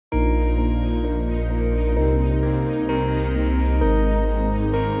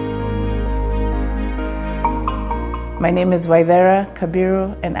My name is Waithera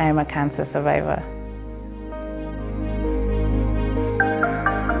Kabiru and I am a cancer survivor.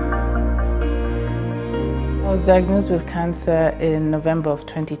 I was diagnosed with cancer in November of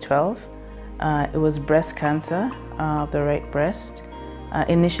 2012. It was breast cancer of the right breast.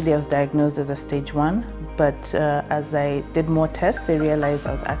 Initially I was diagnosed as a stage 1, but as I did more tests, they realized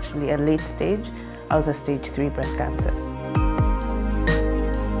I was actually a late stage. I was a stage 3 breast cancer.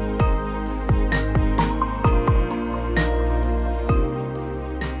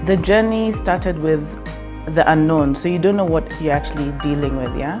 The journey started with the unknown, so you don't know what you're actually dealing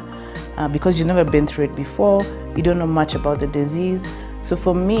with, yeah? Because you've never been through it before, you don't know much about the disease. So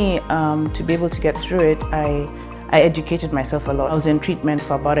for me, to be able to get through it, I educated myself a lot. I was in treatment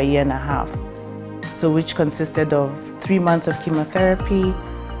for about 1.5 years, so which consisted of 3 months of chemotherapy.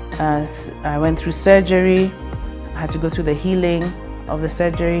 I went through surgery, I had to go through the healing of the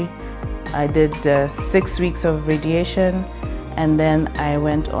surgery. I did 6 weeks of radiation, and then I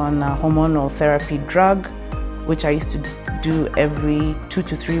went on a hormonal therapy drug, which I used to do every 2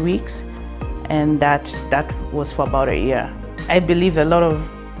 to 3 weeks, and that was for about 1 year. I believe a lot of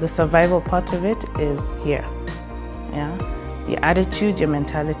the survival part of it is here. Yeah, your attitude, your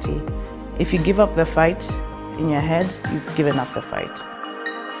mentality. If you give up the fight in your head, you've given up the fight.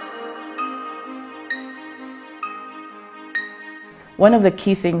 One of the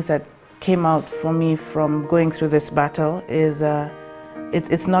key things that came out for me from going through this battle is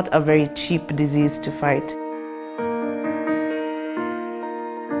it's not a very cheap disease to fight.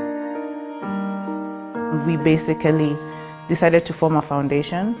 We basically decided to form a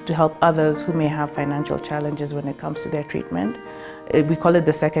foundation to help others who may have financial challenges when it comes to their treatment. We call it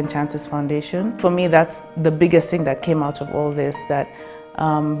the Second Chances Foundation. For me, that's the biggest thing that came out of all this, that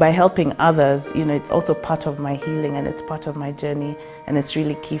by helping others, you know, it's also part of my healing and it's part of my journey, and it's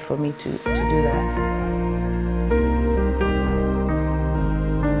really key for me to do that.